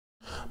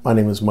My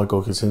name is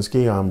Michael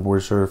Kocinski. I'm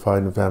board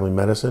certified in family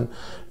medicine,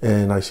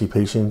 and I see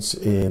patients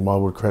in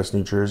Wildwood Crest,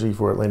 New Jersey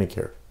for Atlantic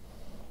Care.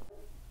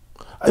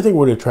 I think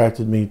what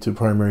attracted me to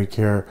primary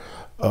care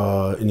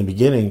in the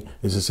beginning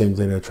is the same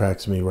thing that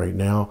attracts me right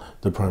now,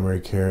 the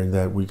primary care, and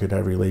that we could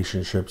have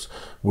relationships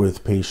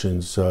with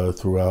patients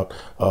throughout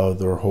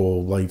their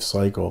whole life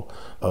cycle.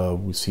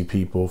 We see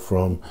people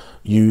from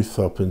youth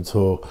up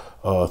until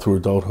through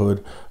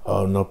adulthood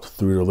and up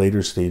through the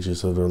later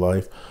stages of their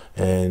life,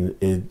 and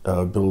it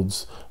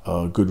builds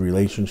good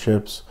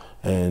relationships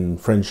and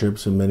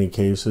friendships in many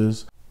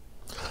cases.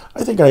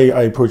 I think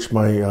I approach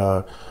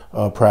my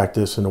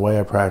practice and the way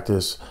I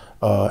practice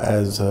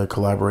as a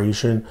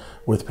collaboration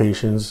with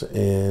patients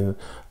in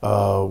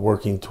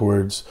working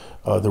towards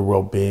their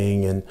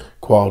well-being and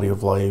quality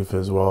of life,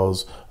 as well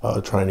as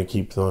trying to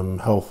keep them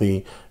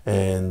healthy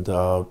and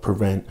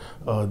prevent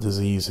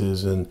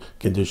diseases and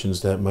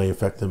conditions that may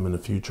affect them in the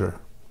future.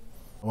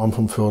 I'm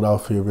from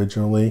Philadelphia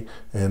originally,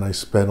 and I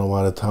spent a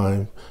lot of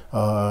time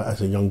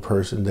as a young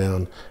person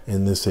down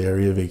in this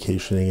area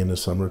vacationing in the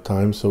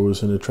summertime, so it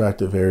was an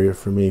attractive area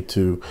for me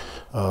to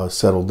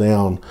settle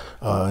down.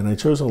 And I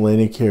chose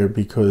Atlantic Care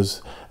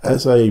because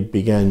as I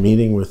began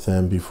meeting with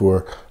them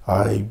before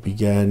I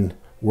began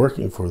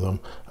working for them,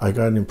 I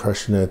got an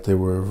impression that they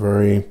were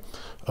very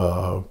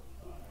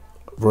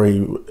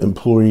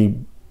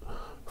employee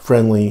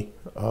friendly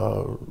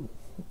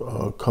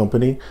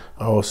company.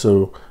 I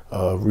also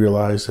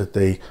realized that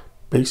they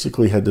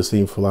basically had the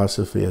same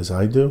philosophy as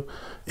I do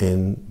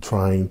in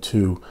trying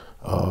to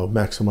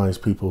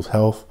maximize people's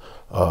health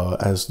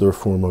as their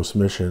foremost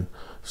mission.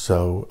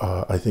 So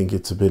I think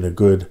it's been a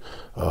good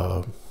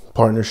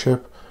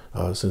partnership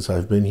since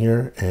I've been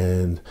here,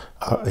 and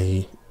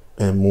I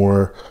am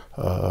more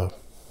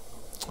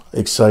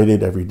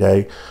excited every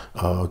day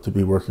to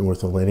be working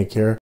with Atlantic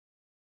Care.